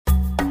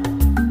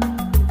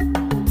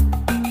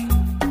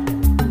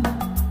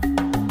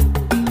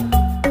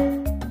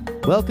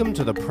Welcome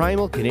to the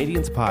Primal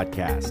Canadians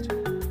podcast,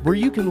 where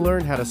you can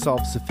learn how to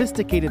solve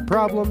sophisticated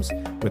problems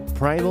with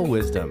primal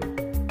wisdom.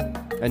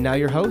 And now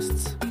your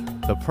hosts,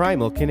 the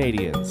Primal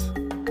Canadians.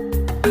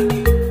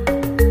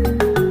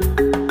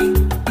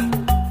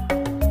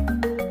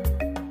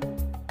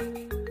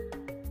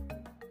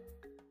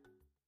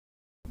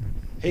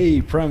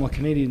 Hey, Primal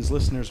Canadians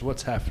listeners,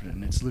 what's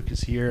happening? It's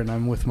Lucas here, and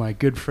I'm with my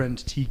good friend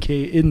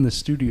TK in the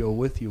studio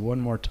with you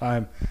one more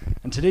time.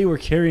 And today we're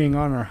carrying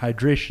on our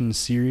hydration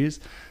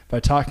series by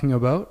talking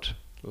about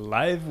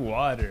live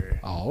water.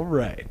 All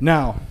right.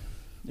 Now,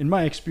 in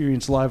my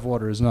experience, live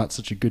water is not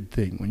such a good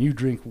thing. When you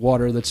drink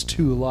water that's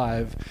too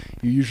alive,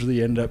 you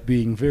usually end up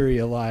being very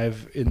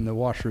alive in the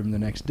washroom the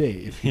next day,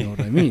 if you know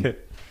what I mean.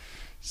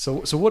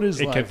 So what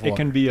is live water? It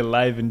can be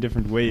alive in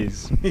different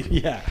ways.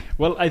 Yeah.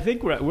 Well, I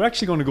think we're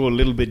actually going to go a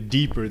little bit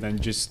deeper than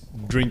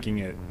just drinking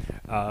it.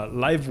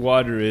 Live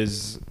water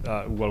is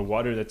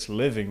water that's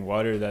living,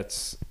 water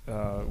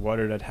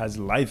that has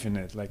life in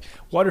it. Like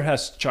water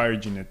has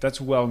charge in it. That's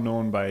well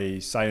known by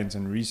science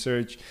and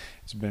research.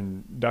 It's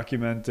been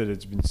documented.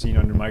 It's been seen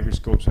under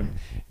microscopes, and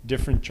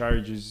different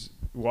charges.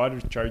 Water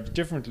charged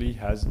differently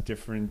has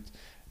different.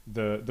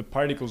 The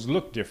particles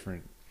look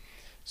different.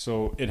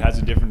 So it has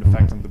a different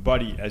effect on the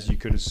body, as you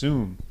could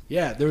assume.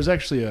 Yeah, there was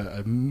actually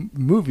a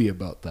movie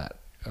about that.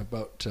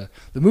 The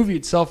movie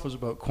itself was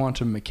about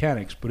quantum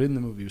mechanics, but in the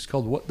movie it was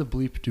called What the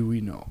Bleep Do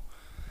We Know?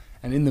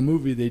 And in the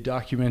movie they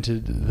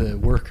documented the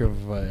work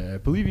of, I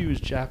believe he was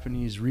a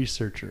Japanese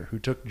researcher who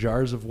took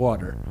jars of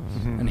water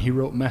and he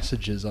wrote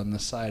messages on the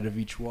side of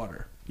each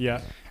water. Yeah.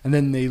 And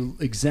then they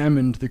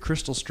examined the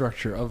crystal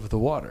structure of the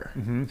water,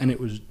 and it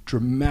was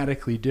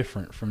dramatically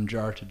different from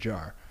jar to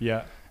jar.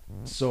 Yeah.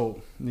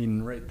 So, I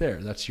mean, right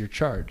there, that's your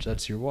charge.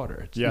 That's your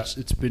water.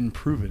 It's been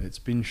proven. It's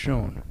been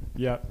shown.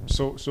 Yeah.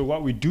 So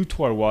what we do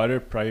to our water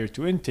prior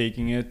to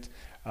intaking it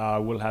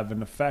will have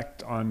an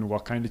effect on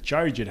what kind of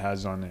charge it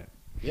has on it.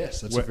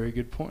 Yes, that's a very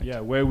good point. Yeah,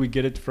 where we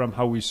get it from,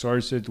 how we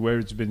source it, where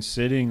it's been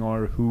sitting,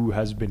 or who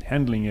has been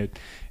handling it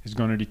is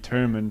going to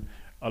determine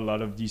a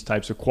lot of these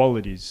types of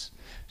qualities.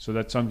 So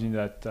that's something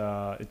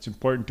that it's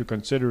important to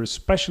consider,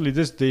 especially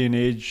this day and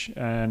age,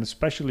 and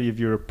especially if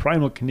you're a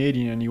primal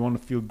Canadian and you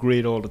want to feel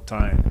great all the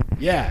time.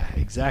 Yeah,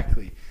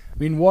 exactly. I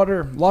mean,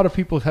 water, a lot of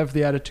people have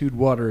the attitude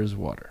water is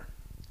water.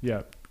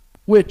 Yeah.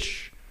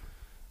 Which,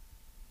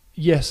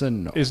 yes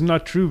and no. It's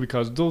not true,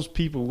 because those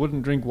people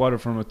wouldn't drink water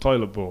from a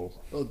toilet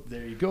bowl. Oh,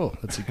 there you go.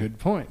 That's a good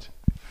point.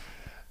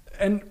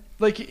 And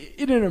like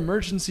in an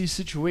emergency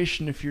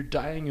situation, if you're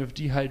dying of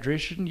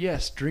dehydration,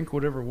 yes, drink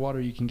whatever water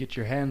you can get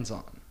your hands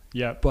on.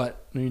 Yeah.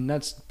 But, I mean,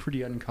 that's a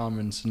pretty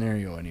uncommon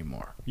scenario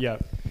anymore. Yeah.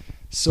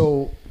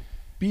 So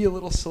be a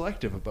little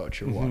selective about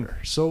your water.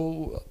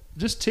 So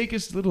just take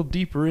us a little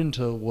deeper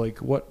into, like,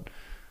 what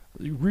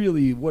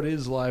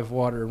is live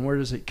water and where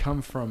does it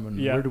come from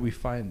and where do we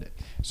find it?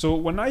 So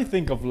when I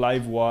think of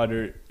live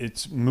water,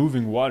 it's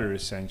moving water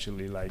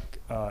essentially.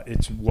 Like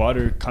it's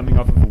water coming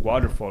off of a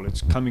waterfall.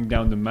 It's coming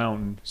down the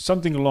mountain,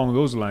 something along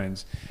those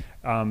lines.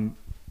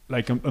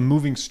 Like a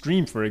moving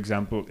stream, for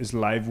example, is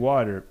live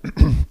water.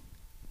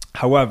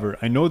 However,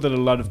 I know that a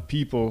lot of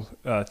people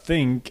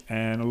think,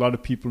 and a lot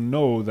of people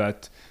know,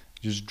 that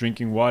just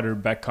drinking water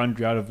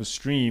backcountry out of a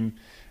stream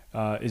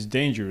is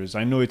dangerous.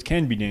 I know it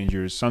can be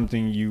dangerous.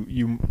 Something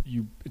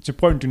it's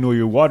important to know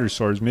your water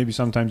source. Maybe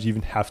sometimes you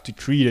even have to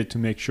treat it to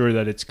make sure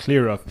that it's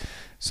clear of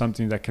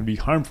something that can be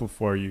harmful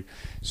for you.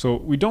 So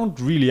we don't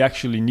really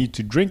actually need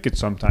to drink it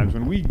sometimes.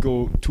 When we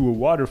go to a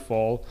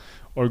waterfall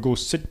or go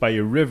sit by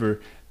a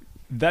river,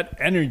 that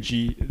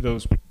energy,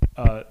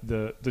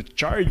 the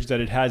charge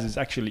that it has is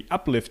actually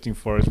uplifting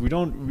for us. We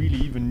don't really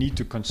even need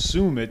to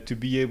consume it to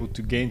be able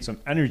to gain some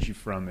energy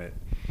from it.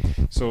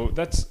 So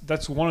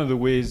that's one of the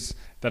ways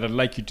that I'd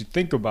like you to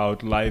think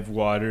about live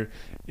water,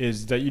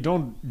 is that you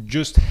don't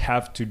just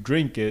have to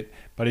drink it,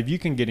 but if you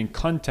can get in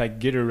contact,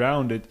 get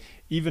around it,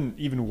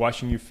 even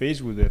washing your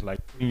face with it,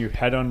 like putting your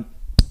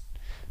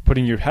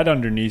head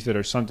underneath it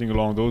or something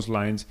along those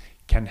lines,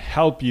 can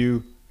help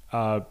you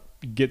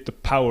get the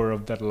power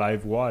of that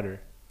live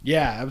water.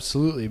 Yeah,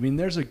 absolutely. I mean,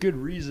 there's a good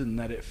reason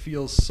that it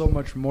feels so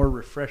much more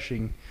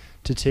refreshing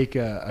to take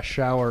a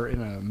shower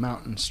in a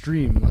mountain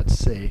stream, let's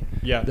say,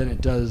 than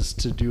it does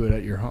to do it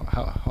at your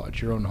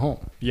own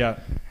home. Yeah.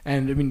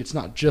 And I mean, it's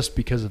not just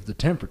because of the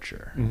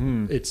temperature.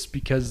 It's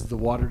because the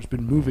water's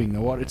been moving.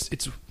 The water,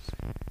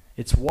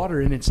 it's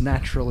water in its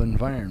natural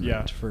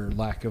environment, for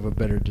lack of a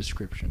better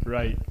description.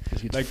 Right.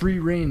 It's like free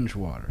range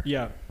water.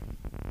 Yeah.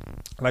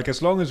 Like,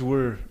 as long as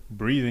we're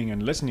breathing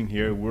and listening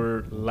here,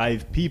 we're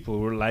live people.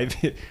 We're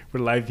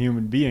live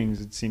human beings.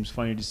 It seems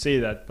funny to say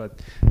that, but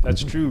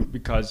that's true,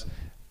 because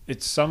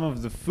it's some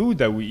of the food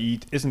that we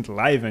eat isn't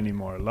live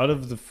anymore. A lot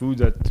of the food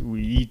that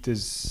we eat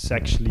is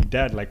actually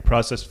dead, like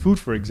processed food,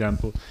 for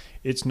example.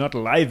 It's not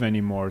live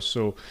anymore.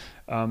 So,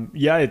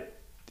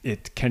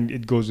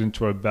 it goes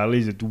into our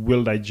bellies. It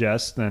will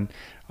digest, and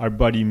our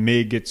body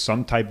may get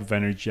some type of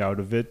energy out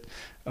of it.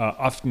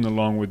 Often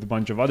along with a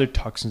bunch of other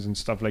toxins and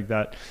stuff like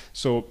that.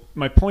 So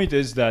my point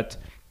is that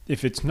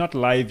if it's not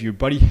live, your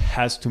body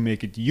has to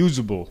make it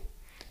usable.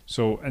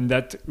 So, and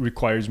that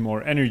requires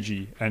more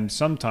energy. And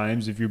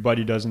sometimes if your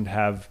body doesn't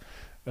have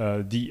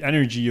the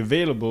energy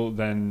available,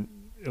 then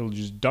it'll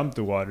just dump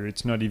the water.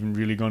 It's not even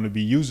really going to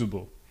be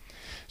usable.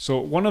 So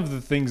one of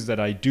the things that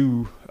I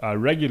do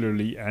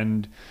regularly,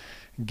 and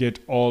get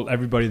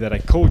everybody that I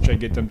coach, I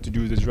get them to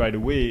do this right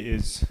away,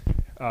 is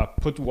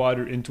put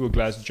water into a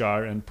glass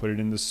jar and put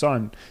it in the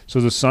sun. So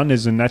the sun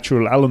is a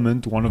natural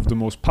element, one of the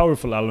most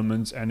powerful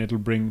elements, and it'll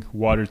bring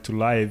water to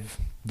life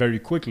very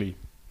quickly.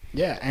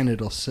 Yeah, and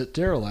it'll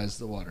sterilize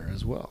the water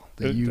as well.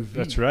 The UV.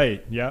 That's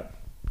right. Yeah,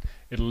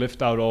 it'll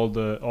lift out all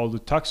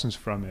the toxins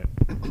from it.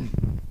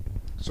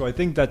 So I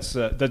think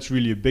that's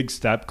really a big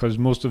step, because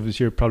most of us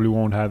here probably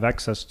won't have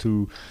access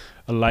to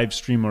a live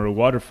stream or a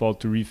waterfall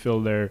to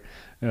refill their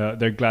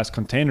glass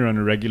container on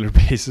a regular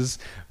basis.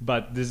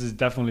 But this is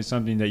definitely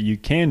something that you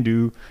can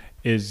do,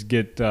 is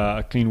get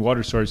a clean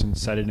water source and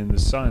set it in the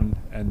sun,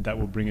 and that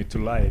will bring it to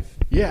life.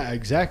 Yeah,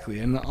 exactly.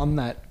 And on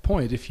that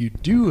point, if you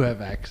do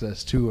have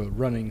access to a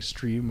running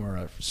stream or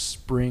a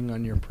spring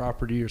on your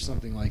property or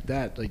something like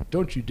that, like,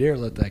 don't you dare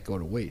let that go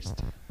to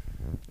waste.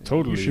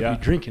 Totally, you should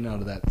be drinking out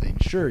of that thing.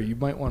 Sure, you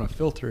might want to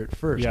filter it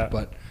first,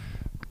 but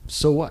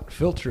so what?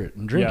 Filter it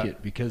and drink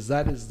it, because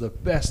that is the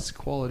best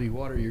quality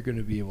water you're going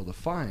to be able to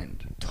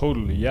find.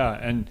 Totally, yeah.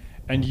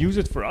 And use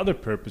it for other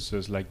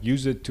purposes, like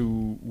use it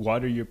to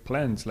water your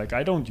plants. Like,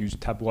 I don't use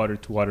tap water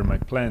to water my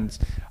plants.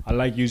 I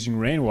like using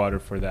rainwater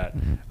for that.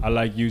 I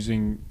like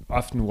using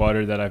often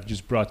water that I've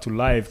just brought to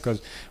life,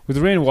 because with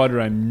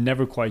rainwater I'm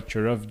never quite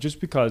sure of,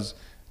 just because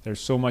there's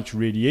so much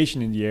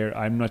radiation in the air.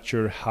 I'm not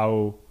sure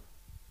how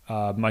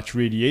much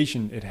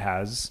radiation it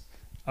has.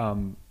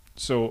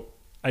 So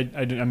I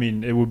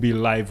mean, it would be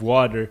live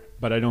water,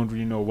 but I don't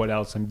really know what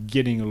else I'm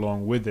getting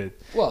along with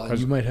it. Well,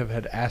 you might have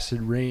had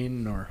acid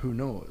rain, or who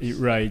knows.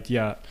 Right,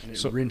 yeah. And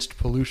it rinsed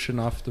pollution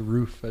off the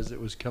roof as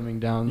it was coming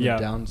down the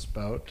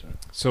downspout.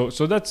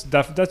 So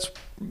that's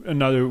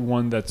another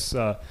one that's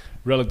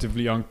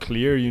relatively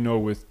unclear,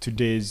 with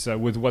today's,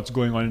 with what's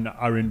going on in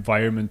our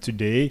environment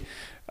today.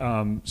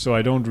 So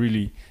I don't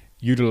really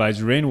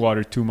utilize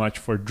rainwater too much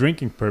for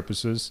drinking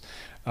purposes.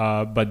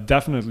 But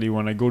definitely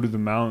when I go to the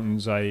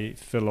mountains, I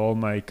fill all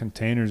my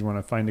containers when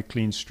I find a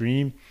clean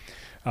stream.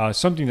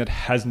 Something that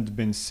hasn't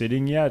been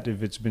sitting yet,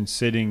 if it's been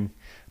sitting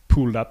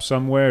pooled up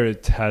somewhere,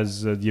 it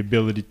has the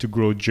ability to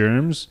grow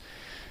germs.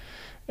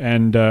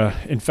 And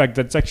in fact,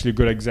 that's actually a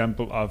good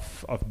example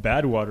of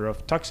bad water,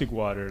 of toxic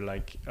water,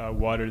 like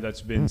water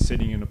that's been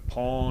sitting in a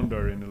pond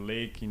or in a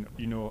lake,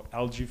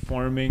 algae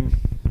forming,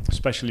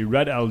 especially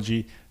red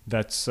algae.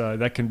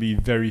 That can be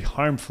very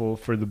harmful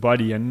for the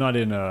body, and not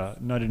in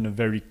a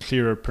very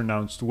clear or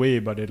pronounced way,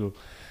 but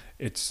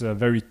it's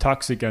very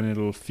toxic, and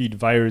it'll feed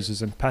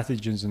viruses and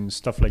pathogens and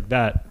stuff like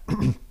that.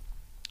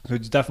 So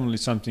it's definitely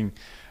something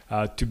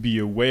to be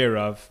aware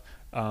of,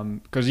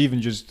 because even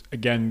just,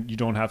 again, you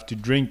don't have to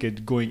drink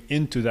it. Going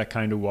into that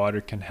kind of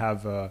water can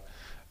have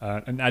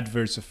an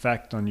adverse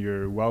effect on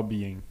your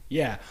well-being.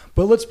 Yeah,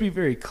 but let's be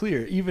very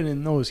clear. Even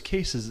in those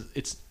cases,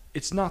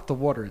 it's not the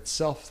water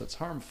itself that's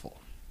harmful.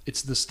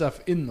 It's the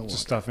stuff in the water.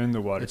 It's the stuff in the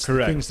water, it's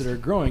correct. The things that are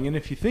growing. And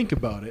if you think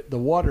about it, the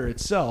water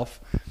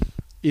itself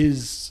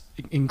is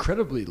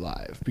incredibly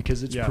live,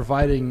 because it's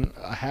providing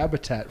a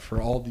habitat for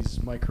all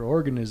these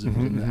microorganisms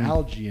and the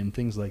algae and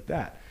things like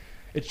that.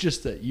 It's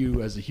just that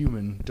you, as a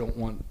human, don't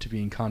want to be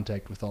in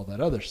contact with all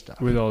that other stuff.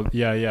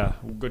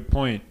 Good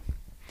point.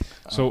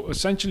 So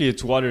essentially,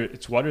 it's water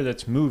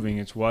that's moving.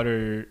 It's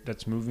water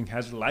that's moving,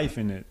 has life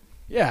in it.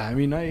 Yeah, I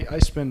mean, I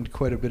spend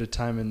quite a bit of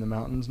time in the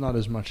mountains, not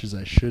as much as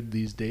I should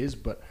these days,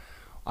 but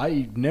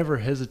I never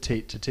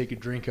hesitate to take a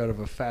drink out of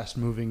a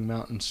fast-moving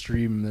mountain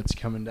stream that's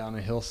coming down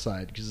a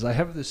hillside, because I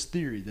have this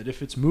theory that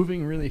if it's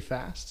moving really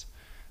fast,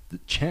 the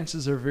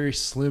chances are very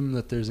slim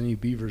that there's any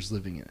beavers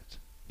living in it.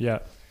 Yeah.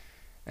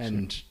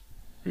 And,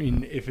 I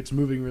mean, if it's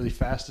moving really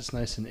fast, it's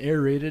nice and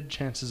aerated,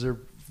 chances are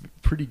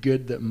pretty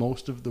good that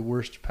most of the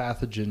worst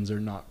pathogens are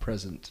not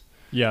present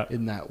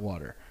in that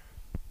water.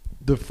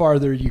 The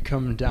farther you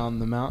come down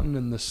the mountain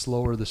and the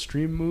slower the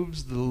stream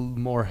moves, the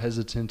more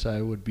hesitant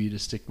I would be to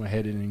stick my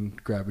head in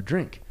and grab a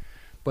drink.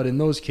 But in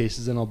those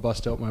cases, then I'll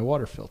bust out my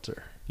water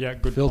filter. Yeah,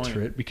 good filter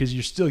point. it, because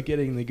you're still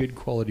getting the good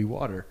quality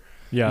water.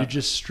 Yeah. You're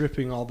just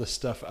stripping all the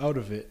stuff out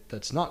of it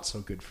that's not so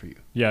good for you.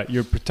 Yeah,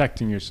 you're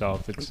protecting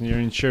yourself. It's your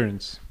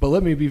insurance. But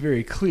let me be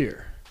very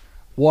clear.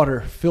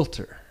 Water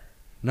filter.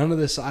 None of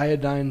this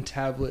iodine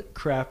tablet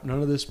crap.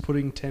 None of this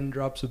putting 10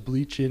 drops of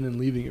bleach in and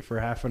leaving it for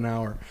half an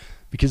hour.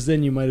 Because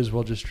then you might as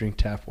well just drink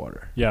tap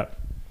water. Yeah.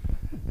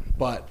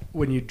 But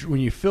when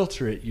you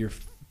filter it, you're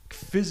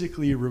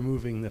physically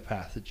removing the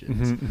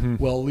pathogens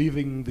while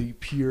leaving the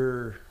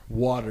pure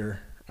water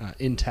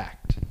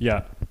intact.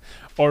 Yeah.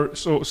 Or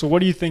so what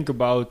do you think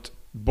about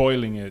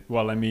boiling it?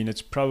 Well, I mean,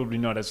 it's probably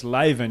not as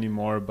live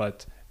anymore,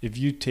 but if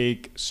you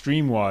take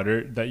stream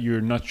water that you're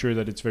not sure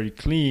that it's very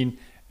clean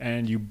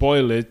and you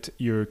boil it,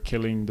 you're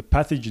killing the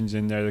pathogens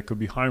in there that could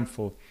be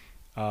harmful.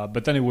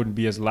 But then it wouldn't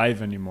be as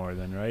live anymore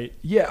then, right?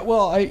 Yeah,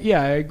 well, I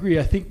agree.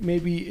 I think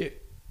maybe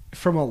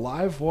from a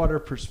live water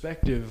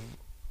perspective,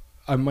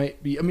 I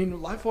might be. I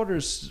mean, live water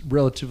is a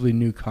relatively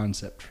new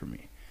concept for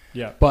me.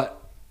 Yeah.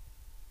 But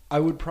I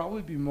would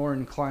probably be more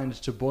inclined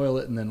to boil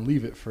it and then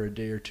leave it for a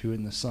day or two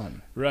in the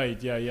sun.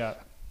 Right. Yeah. Yeah.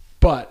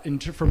 But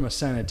from a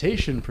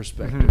sanitation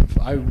perspective,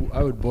 I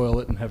would boil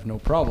it and have no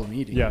problem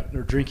eating it,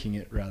 or drinking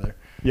it, rather.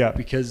 Yeah.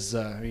 Because,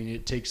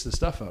 it takes the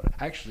stuff out.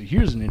 Actually,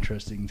 here's an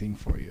interesting thing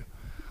for you.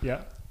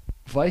 Yeah.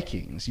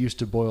 Vikings used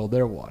to boil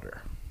their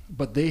water.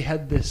 But they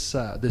had this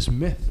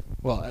myth.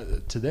 Well,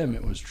 to them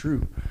it was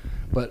true.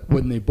 But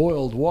when they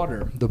boiled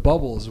water, the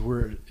bubbles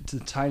were the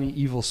tiny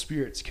evil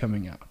spirits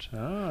coming out.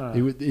 Ah.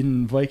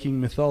 In Viking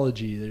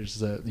mythology,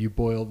 there's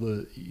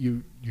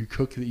you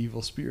cook the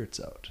evil spirits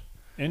out.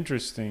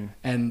 Interesting.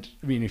 And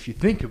I mean, if you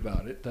think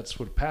about it, that's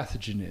what a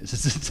pathogen is.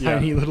 It's a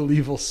tiny little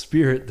evil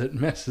spirit that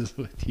messes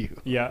with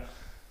you. Yeah.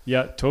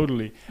 Yeah,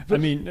 totally. But,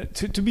 I mean,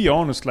 to be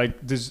honest,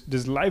 like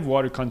this live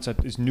water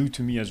concept is new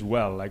to me as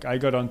well. Like I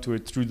got onto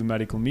it through the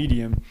medical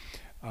medium.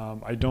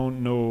 I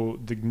don't know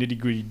the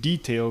nitty-gritty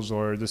details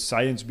or the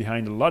science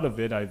behind a lot of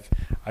it.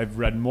 I've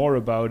read more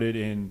about it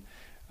in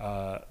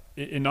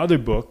other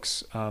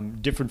books.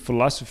 Different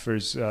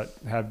philosophers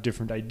have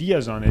different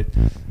ideas on it.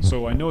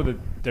 So I know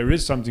that there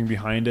is something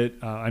behind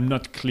it. I'm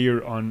not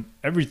clear on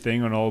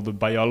everything, on all the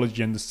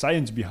biology and the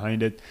science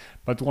behind it.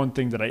 But one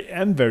thing that I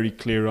am very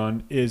clear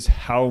on is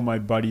how my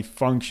body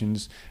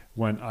functions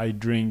when I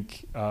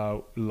drink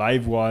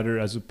live water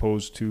as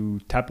opposed to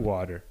tap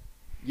water.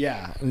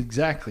 Yeah,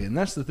 exactly. And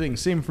that's the thing.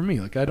 Same for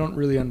me. Like, I don't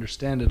really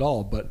understand it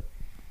all, but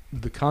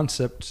the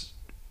concept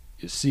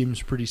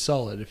seems pretty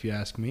solid, if you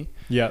ask me.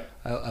 Yeah.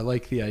 I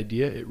like the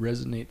idea. It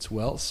resonates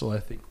well, so I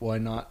think why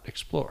not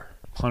explore?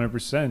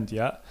 100%,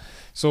 yeah.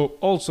 So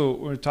also,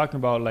 we're talking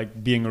about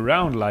like being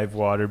around live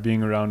water,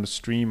 being around a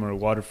stream or a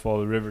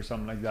waterfall, a river,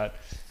 something like that.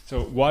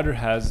 So water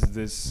has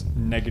this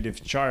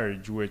negative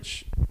charge,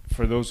 which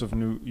for those of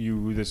you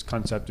who this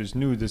concept is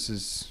new, this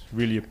is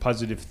really a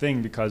positive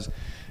thing because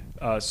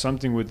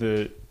something with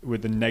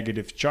a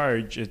negative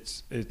charge,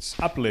 it's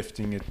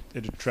uplifting. It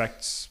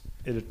attracts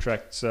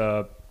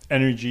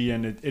energy,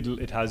 and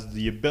it has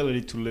the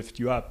ability to lift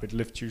you up. It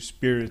lifts your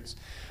spirits.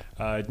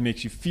 It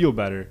makes you feel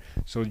better.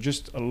 So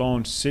just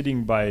alone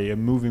sitting by a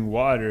moving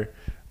water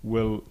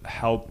will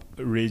help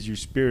raise your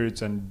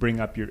spirits and bring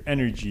up your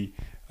energy.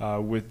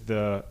 With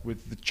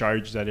the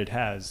charge that it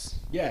has.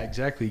 Yeah,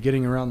 exactly.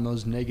 Getting around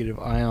those negative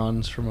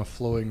ions from a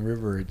flowing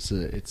river,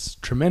 it's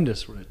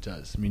tremendous what it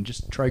does. I mean,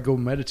 just try go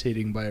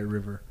meditating by a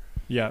river.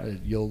 Yeah,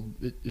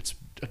 it's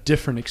a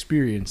different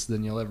experience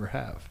than you'll ever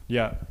have.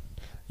 Yeah,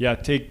 yeah.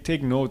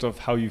 Take note of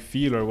how you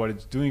feel or what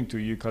it's doing to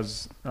you,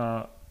 because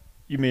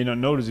you may not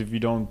notice if you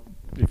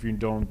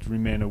don't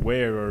remain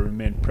aware or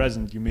remain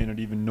present. You may not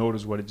even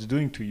notice what it's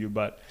doing to you,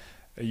 but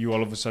you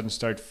all of a sudden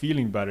start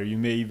feeling better. You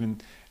may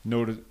even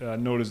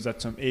notice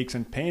that some aches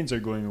and pains are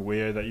going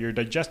away, or that your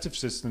digestive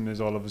system is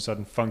all of a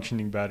sudden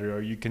functioning better,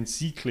 or you can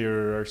see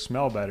clearer or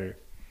smell better.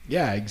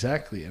 Yeah,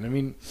 exactly. And I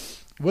mean,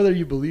 whether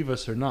you believe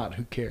us or not,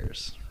 who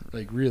cares?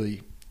 Like,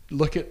 really,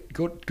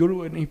 go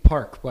to any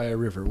park by a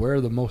river. Where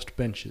are the most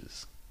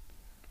benches?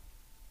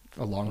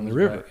 Along the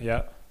river.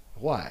 Yeah.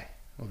 Why?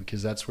 Well,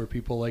 because that's where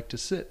people like to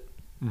sit.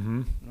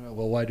 Mm-hmm.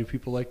 Well, why do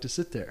people like to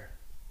sit there?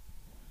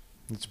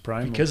 It's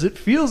primal. Because it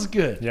feels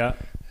good. Yeah.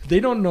 They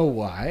don't know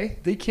why.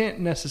 They can't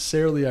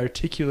necessarily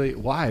articulate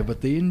why,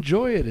 but they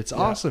enjoy it. It's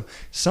awesome.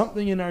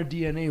 Something in our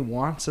DNA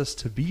wants us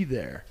to be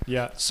there.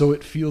 Yeah. So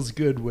it feels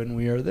good when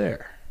we are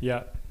there.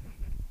 Yeah.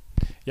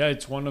 Yeah,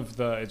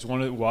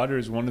 water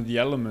is one of the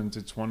elements.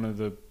 It's one of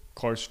the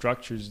core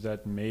structures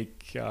that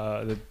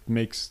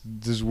makes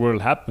this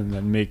world happen,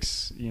 that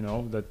makes,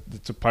 that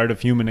it's a part of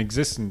human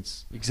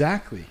existence.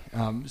 Exactly.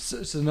 So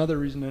it's another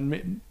reason,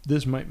 and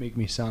this might make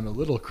me sound a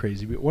little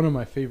crazy, but one of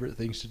my favorite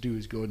things to do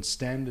is go and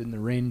stand in the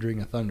rain during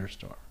a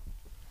thunderstorm.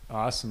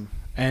 Awesome.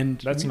 And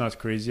that's not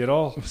crazy at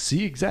all.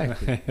 See,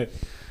 exactly.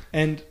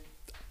 And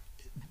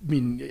I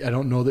mean, I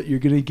don't know that you're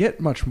going to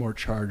get much more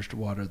charged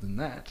water than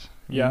that.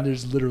 I mean,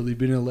 there's literally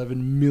been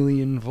 11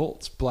 million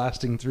volts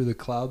blasting through the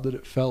cloud that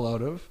it fell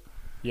out of.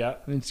 Yeah.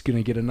 And it's going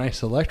to get a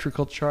nice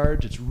electrical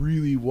charge. It's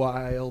really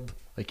wild.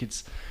 Like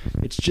it's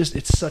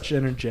such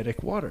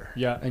energetic water.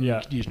 Yeah. And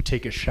you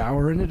take a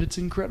shower in it, it's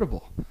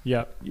incredible.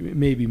 Yeah. You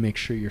maybe make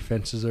sure your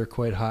fences are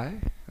quite high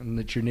and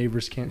that your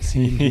neighbors can't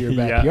see into your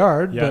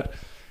backyard. Yeah. But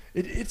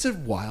it's a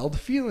wild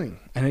feeling.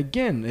 And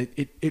again,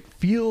 it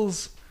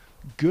feels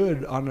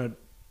good on an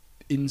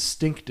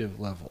instinctive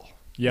level.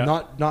 Yeah.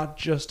 Not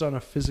just on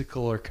a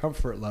physical or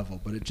comfort level,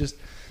 but it just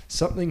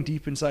something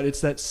deep inside.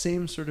 It's that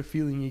same sort of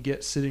feeling you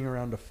get sitting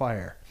around a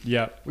fire.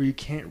 Yeah. Where you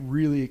can't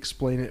really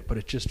explain it, but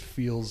it just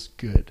feels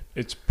good.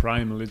 It's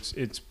primal.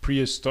 It's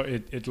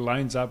prehistoric. It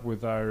lines up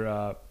with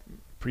our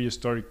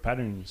prehistoric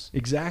patterns.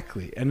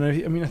 Exactly. And I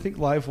mean, I think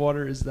live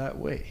water is that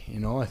way.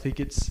 I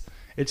think it's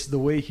the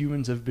way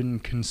humans have been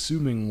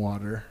consuming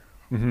water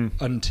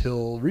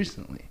until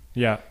recently.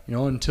 Yeah.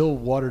 Until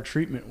water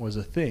treatment was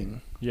a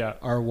thing. Yeah.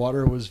 Our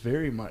water was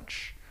very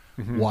much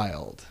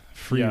wild,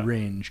 free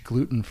range,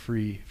 gluten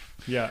free.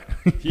 Yeah.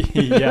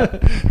 Yeah.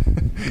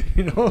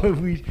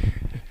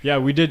 Yeah,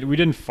 we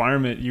didn't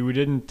farm it. We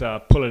didn't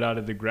pull it out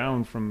of the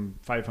ground from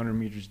 500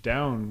 meters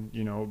down,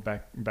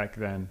 back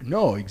then.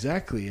 No,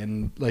 exactly.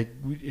 And like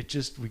we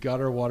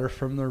got our water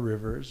from the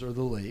rivers or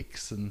the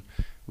lakes, and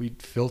we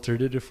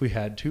filtered it if we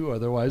had to.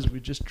 Otherwise, we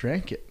just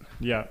drank it.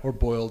 Yeah. Or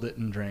boiled it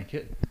and drank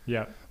it.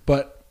 Yeah.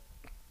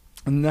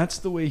 And that's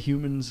the way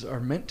humans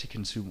are meant to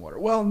consume water.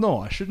 Well, no,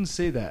 I shouldn't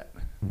say that,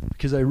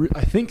 because I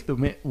think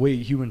the way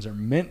humans are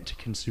meant to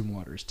consume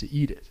water is to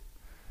eat it.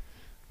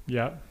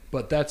 Yeah.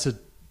 But that's a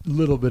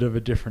little bit of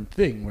a different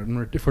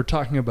thing. If we're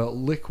talking about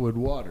liquid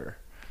water,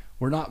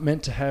 we're not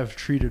meant to have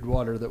treated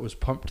water that was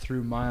pumped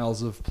through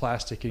miles of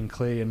plastic and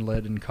clay and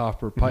lead and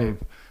copper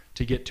pipe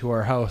to get to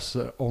our house,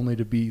 only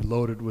to be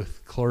loaded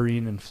with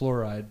chlorine and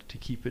fluoride to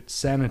keep it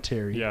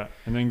sanitary. Yeah,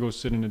 and then go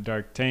sit in a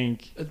dark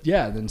tank.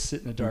 Then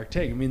sit in a dark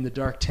tank. I mean, the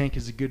dark tank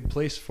is a good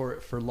place for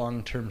it for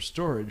long-term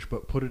storage,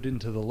 but put it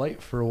into the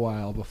light for a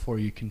while before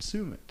you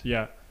consume it.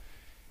 Yeah.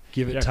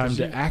 Give it time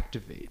to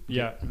activate.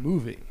 Yeah. Get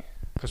moving.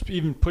 Because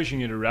even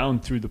pushing it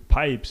around through the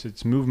pipes,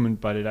 it's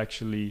movement, but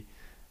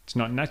it's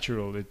not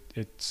natural.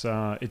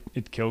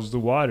 It kills the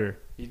water.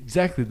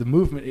 Exactly. The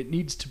movement, it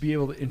needs to be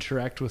able to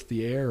interact with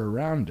the air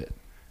around it.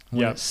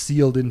 When Yeah. it's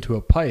sealed into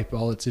a pipe,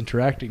 all it's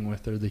interacting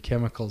with are the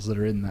chemicals that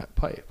are in that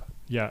pipe.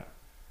 Yeah.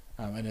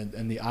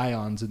 And the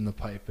ions in the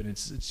pipe, and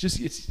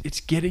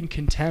it's getting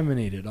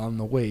contaminated on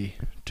the way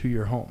to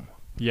your home.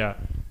 Yeah.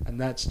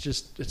 And it's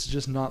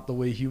just not the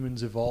way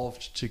humans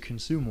evolved to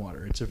consume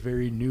water. It's a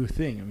very new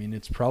thing. I mean,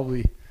 it's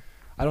probably,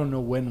 I don't know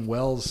when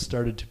wells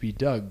started to be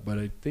dug, but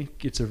I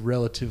think it's a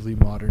relatively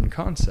modern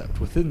concept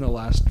within the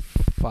last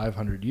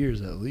 500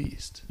 years at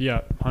least.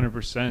 Yeah,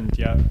 100%.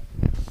 Yeah.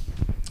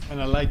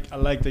 And I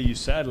like that you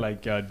said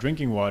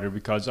drinking water,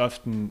 because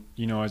often,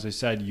 as I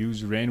said,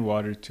 use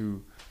rainwater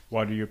to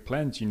water your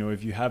plants.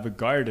 If you have a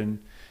garden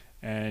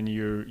and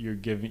you're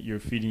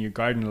feeding your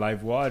garden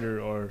live water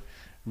or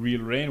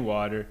real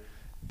rainwater,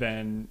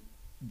 then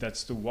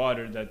that's the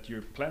water that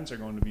your plants are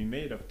going to be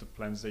made of, the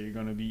plants that you're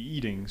going to be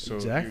eating. So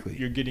exactly.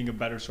 you're getting a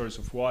better source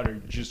of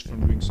water just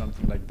from doing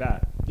something like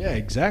that. Yeah,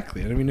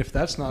 exactly. And I mean, if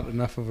that's not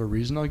enough of a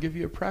reason, I'll give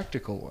you a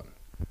practical one.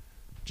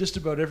 Just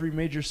about every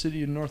major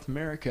city in North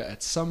America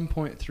at some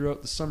point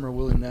throughout the summer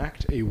will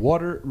enact a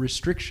water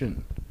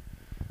restriction.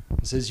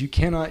 It says you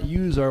cannot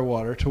use our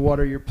water to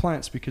water your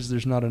plants because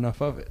there's not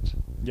enough of it.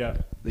 Yeah.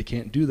 They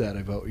can't do that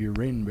about your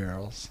rain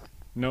barrels.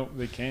 No,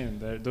 they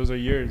can't. Those are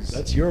yours.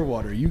 That's your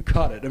water. You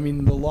caught it. I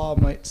mean, the law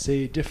might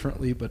say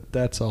differently, but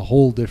that's a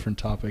whole different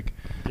topic.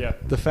 Yeah.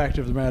 The fact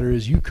of the matter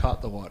is you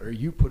caught the water.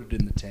 You put it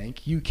in the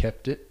tank. You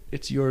kept it.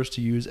 It's yours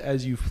to use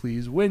as you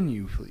please, when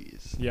you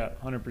please. Yeah,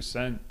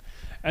 100%.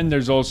 And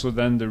there's also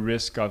then the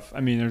risk of,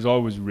 there's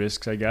always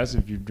risks, I guess,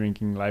 if you're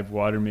drinking live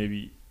water,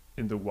 maybe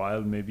in the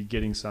wild, maybe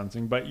getting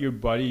something. But your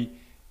body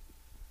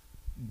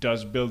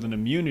does build an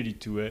immunity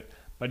to it.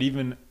 But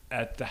even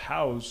at the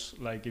house,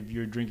 like if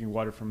you're drinking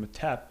water from a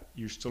tap,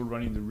 you're still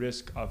running the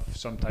risk of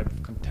some type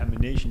of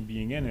contamination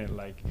being in it,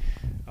 like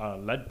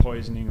lead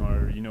poisoning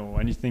or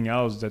anything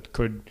else that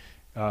could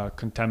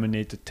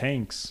contaminate the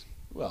tanks.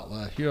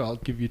 Well, here I'll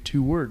give you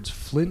 2 words: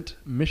 Flint,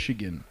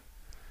 Michigan.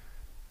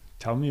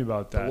 Tell me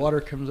about that. The water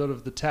comes out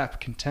of the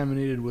tap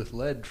contaminated with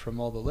lead from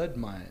all the lead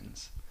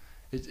mines.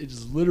 It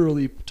is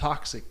literally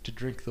toxic to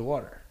drink the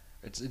water.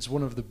 It's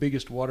one of the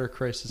biggest water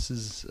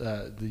crises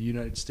the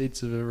United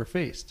States have ever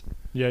faced.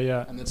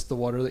 Yeah. And that's the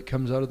water that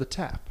comes out of the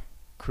tap.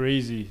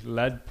 Crazy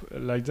lead,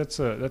 like that's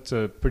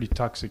a pretty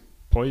toxic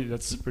poison.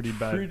 That's a pretty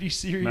bad, pretty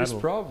serious metal.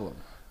 problem.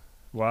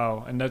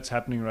 Wow, and that's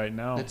happening right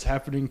now. It's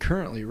happening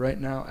currently, right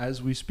now,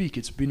 as we speak.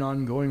 It's been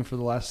ongoing for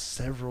the last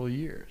several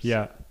years.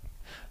 Yeah,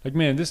 like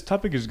man, this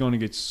topic is going to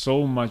get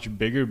so much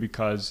bigger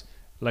because.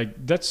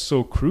 Like that's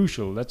so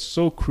crucial. That's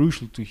so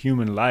crucial to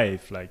human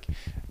life. Like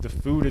the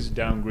food is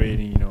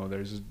downgrading,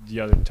 there's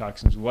the other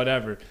toxins,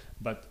 whatever.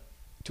 But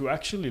to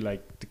actually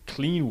like the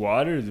clean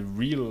water, the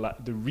real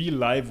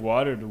live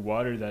water, the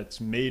water that's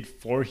made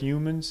for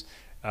humans,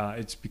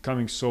 it's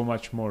becoming so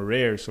much more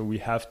rare. So we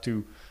have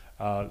to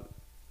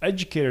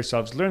educate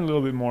ourselves, learn a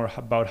little bit more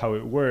about how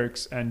it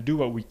works, and do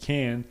what we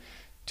can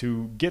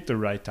to get the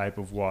right type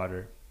of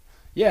water.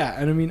 Yeah,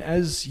 and I mean,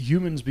 as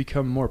humans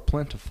become more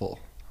plentiful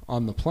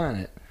on the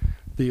planet,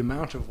 the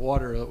amount of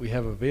water that we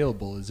have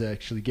available is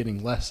actually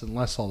getting less and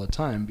less all the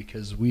time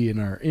because we, in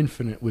our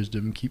infinite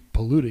wisdom, keep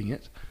polluting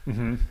it.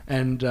 Mm-hmm.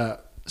 And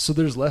so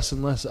there's less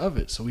and less of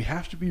it. So we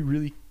have to be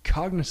really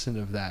cognizant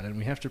of that, and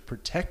we have to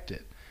protect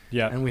it.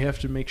 Yeah. And we have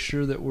to make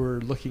sure that we're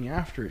looking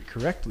after it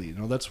correctly.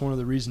 That's one of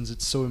the reasons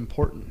it's so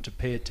important to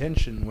pay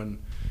attention when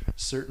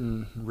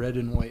certain red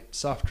and white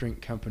soft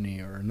drink company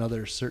or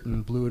another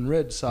certain blue and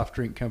red soft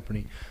drink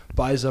company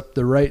buys up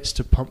the rights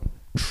to pump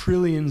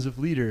trillions of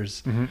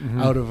liters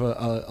out of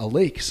a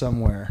lake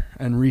somewhere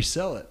and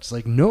resell it. It's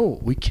like, no,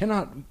 we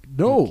cannot.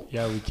 No.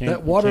 Yeah, we can't.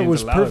 That water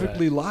was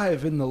perfectly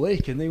live in the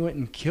lake, and they went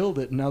and killed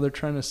it, and now they're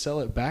trying to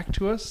sell it back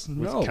to us?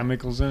 No. With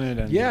chemicals in it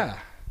and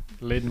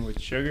laden with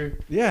sugar.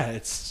 Yeah,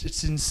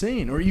 it's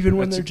insane. Or even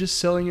when they're just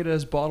selling it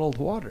as bottled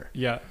water.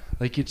 Yeah.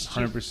 Like it's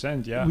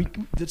 100%. Yeah.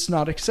 That's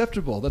not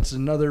acceptable. That's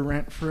another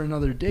rant for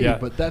another day. Yeah.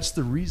 But that's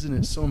the reason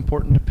it's so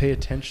important to pay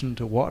attention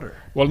to water.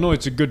 Well, no,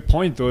 it's a good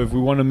point though. If we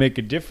want to make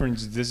a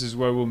difference, this is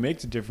where we'll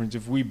make the difference.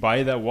 If we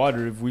buy that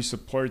water, if we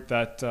support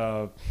that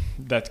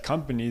that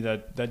company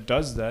that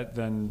does that,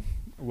 then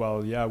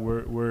well, yeah,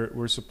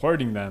 we're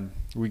supporting them.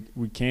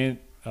 We can't,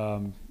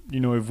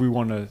 if we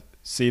want to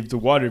save the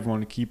water, if we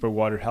want to keep our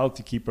water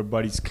healthy, keep our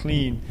bodies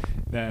clean,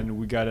 then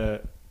we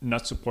gotta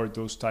not support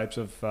those types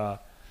of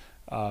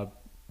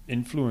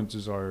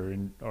influences or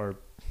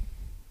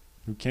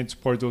we can't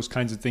support those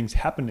kinds of things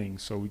happening.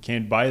 So we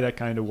can't buy that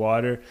kind of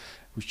water.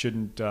 We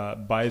shouldn't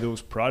buy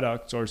those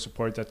products or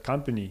support that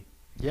company.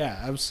 Yeah,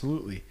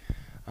 absolutely.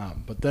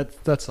 But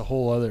that's a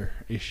whole other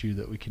issue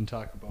that we can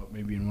talk about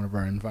maybe in one of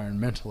our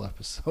environmental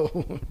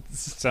episodes.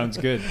 Sounds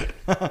good.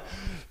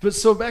 But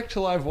so back to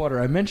live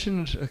water. I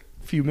mentioned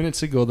a few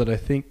minutes ago that I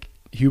think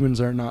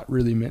humans are not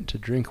really meant to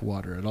drink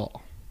water at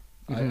all.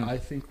 Mm-hmm. I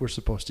think we're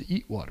supposed to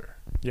eat water.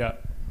 Yeah.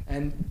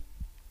 And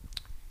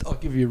I'll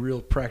give you a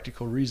real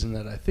practical reason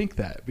that I think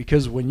that.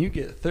 Because when you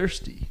get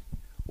thirsty,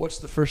 what's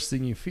the first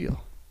thing you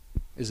feel?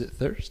 Is it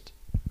thirst?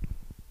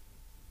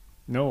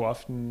 No,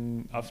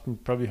 often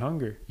probably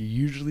hunger. You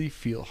usually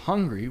feel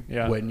hungry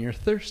when you're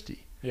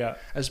thirsty. Yeah.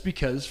 That's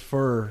because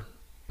for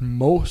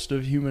most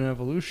of human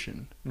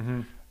evolution,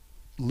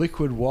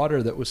 liquid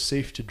water that was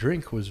safe to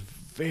drink was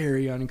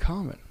very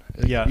uncommon.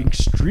 Yeah.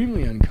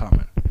 Extremely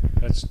uncommon.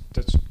 That's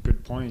a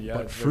good point. Yeah.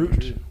 But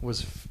fruit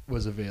was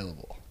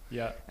available.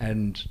 Yeah.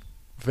 And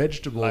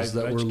vegetables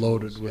that were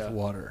loaded with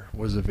water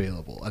was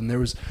available. And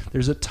there's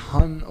a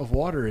ton of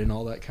water in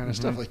all that kind of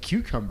stuff. Like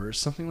cucumbers,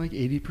 something like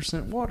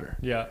 80% water.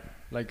 Yeah.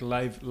 Like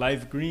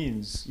live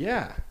greens.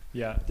 Yeah.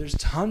 Yeah. There's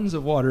tons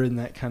of water in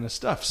that kind of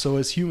stuff. So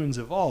as humans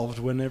evolved,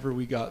 whenever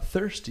we got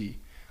thirsty,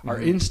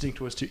 our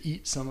instinct was to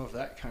eat some of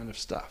that kind of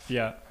stuff.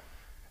 Yeah.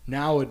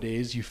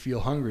 Nowadays, you feel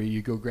hungry,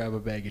 you go grab a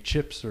bag of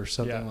chips or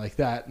something like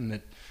that, and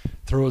it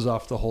throws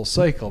off the whole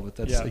cycle. But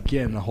that's,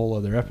 again, a whole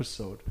other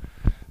episode.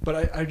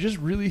 But I just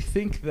really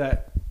think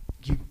that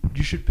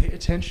you should pay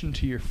attention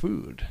to your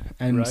food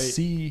and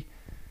see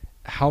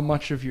how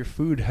much of your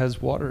food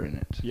has water in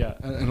it. Yeah.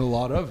 And a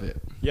lot of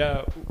it.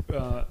 Yeah.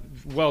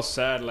 Well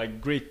said.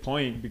 Like, great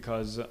point,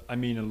 because I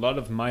mean, a lot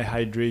of my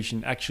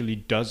hydration actually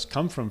does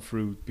come from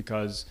fruit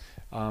because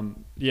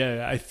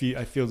I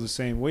feel the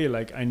same way.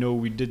 Like, I know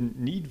we didn't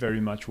need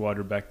very much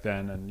water back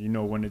then, and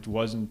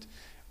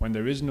when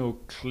there is no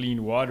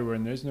clean water,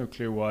 when there's no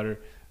clear water,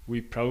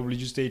 we probably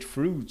just ate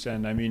fruits.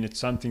 And I mean, it's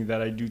something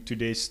that I do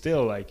today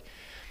still. Like,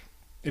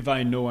 if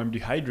I know I'm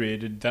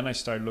dehydrated, then I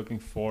start looking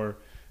for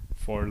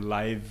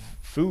live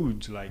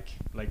foods like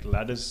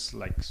lettuce,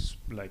 like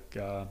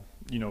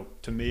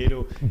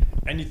tomato,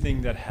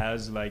 anything that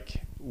has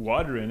like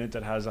water in it,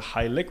 that has a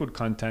high liquid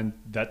content,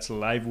 that's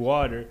live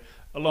water,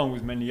 along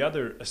with many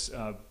other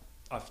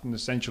often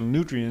essential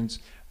nutrients.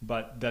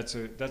 But that's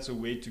a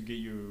way to get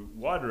your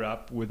water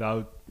up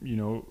without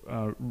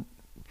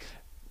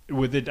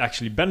with it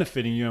actually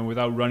benefiting you and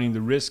without running the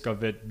risk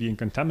of it being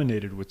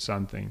contaminated with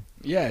something.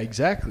 Yeah,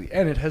 exactly.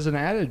 And it has an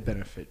added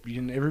benefit.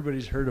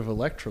 Everybody's heard of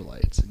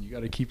electrolytes, and you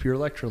got to keep your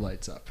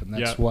electrolytes up. And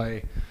that's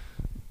why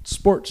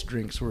sports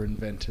drinks were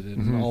invented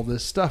and all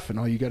this stuff.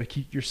 And you got to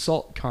keep your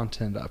salt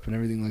content up and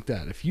everything like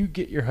that. If you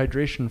get your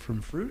hydration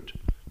from fruit,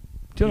 you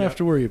don't have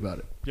to worry about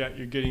it. Yeah,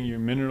 you're getting your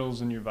minerals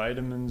and your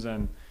vitamins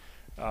and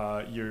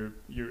your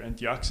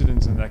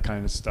antioxidants and that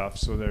kind of stuff.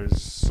 So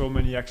there's so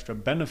many extra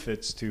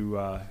benefits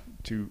to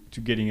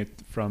getting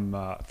it from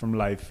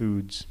live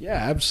foods. Yeah,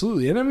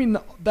 absolutely. And I mean,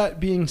 that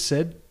being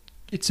said,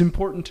 it's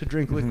important to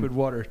drink liquid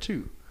water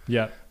too.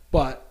 Yeah.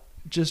 But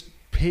just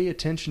pay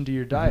attention to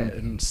your diet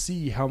and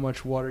see how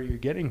much water you're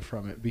getting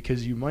from it,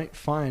 because you might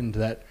find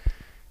that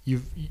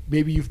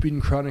you've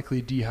been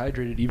chronically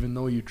dehydrated even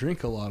though you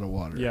drink a lot of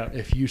water. Yeah.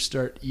 If you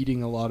start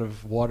eating a lot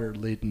of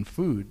water-laden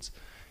foods,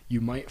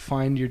 you might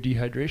find your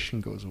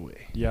dehydration goes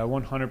away. Yeah,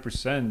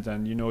 100%.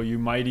 And you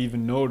might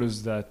even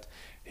notice that,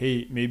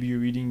 hey, maybe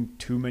you're eating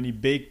too many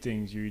baked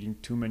things, you're eating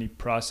too many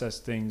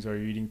processed things, or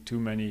you're eating too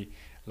many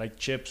like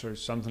chips or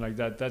something like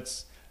that.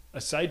 That's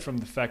aside from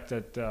the fact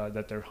that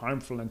they're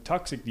harmful and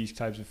toxic, these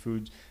types of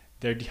foods,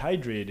 they're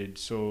dehydrated.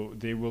 So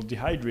they will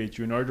dehydrate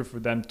you. In order for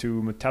them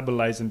to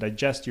metabolize and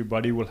digest, your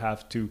body will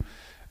have to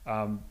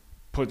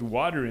put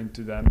water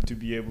into them to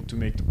be able to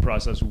make the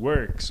process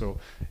work. So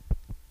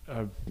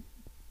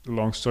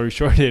long story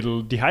short,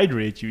 it'll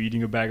dehydrate you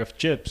eating a bag of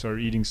chips or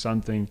eating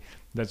something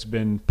that's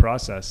been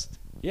processed.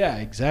 Yeah,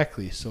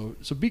 exactly. So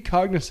be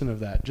cognizant of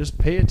that. Just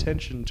pay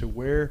attention to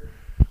where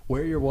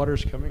your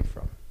water's coming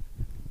from.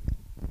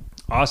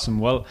 Awesome.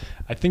 Well,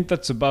 I think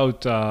that's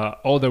about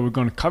all that we're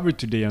going to cover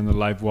today on the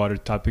live water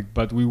topic,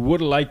 but we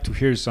would like to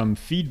hear some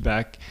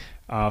feedback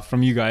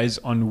from you guys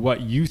on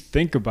what you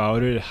think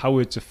about it, how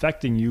it's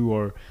affecting you,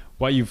 or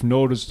what you've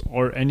noticed,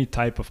 or any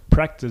type of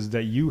practice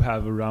that you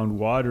have around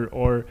water,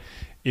 or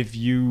if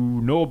you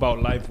know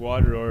about live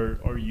water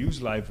or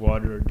use live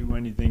water or do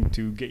anything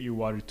to get your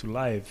water to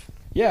live.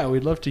 Yeah,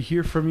 we'd love to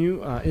hear from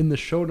you. In the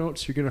show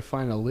notes, you're going to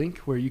find a link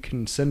where you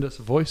can send us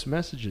voice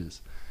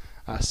messages.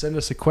 send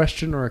us a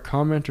question or a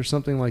comment or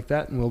something like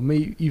that, and we'll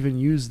may even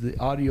use the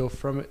audio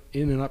from it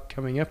in an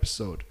upcoming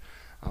episode.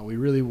 We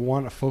really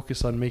want to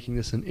focus on making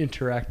this an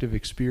interactive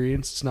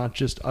experience. It's not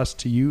just us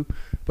to you,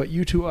 but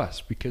you to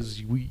us,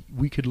 because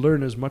we could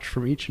learn as much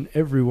from each and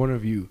every one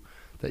of you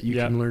that you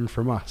can learn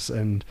from us.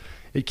 And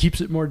it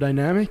keeps it more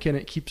dynamic, and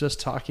it keeps us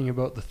talking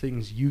about the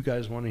things you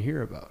guys want to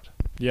hear about.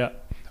 Yeah.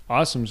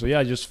 Awesome. So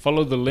just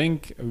follow the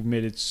link. We've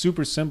made it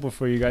super simple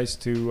for you guys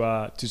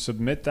to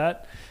submit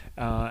that.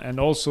 And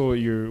also,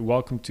 you're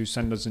welcome to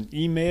send us an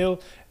email,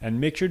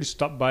 and make sure to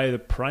stop by the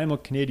Primal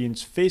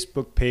Canadians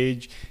Facebook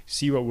page,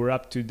 see what we're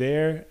up to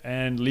there,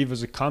 and leave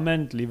us a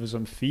comment, leave us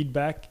some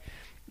feedback,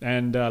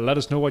 and let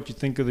us know what you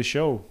think of the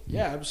show.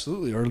 Yeah,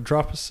 absolutely. Or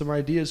drop us some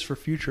ideas for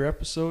future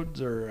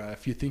episodes, or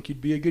if you think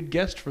you'd be a good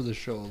guest for the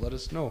show, let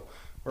us know.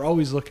 We're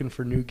always looking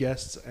for new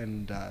guests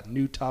and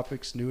new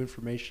topics, new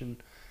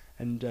information,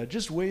 and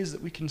just ways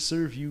that we can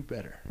serve you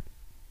better.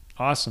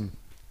 Awesome.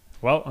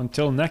 Well,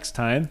 until next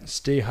time,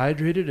 stay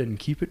hydrated and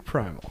keep it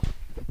primal.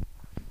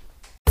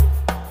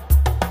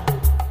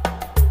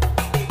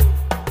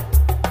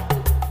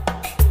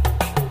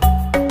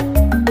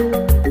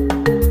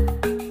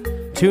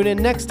 Tune in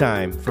next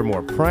time for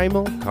more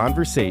primal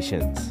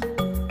conversations.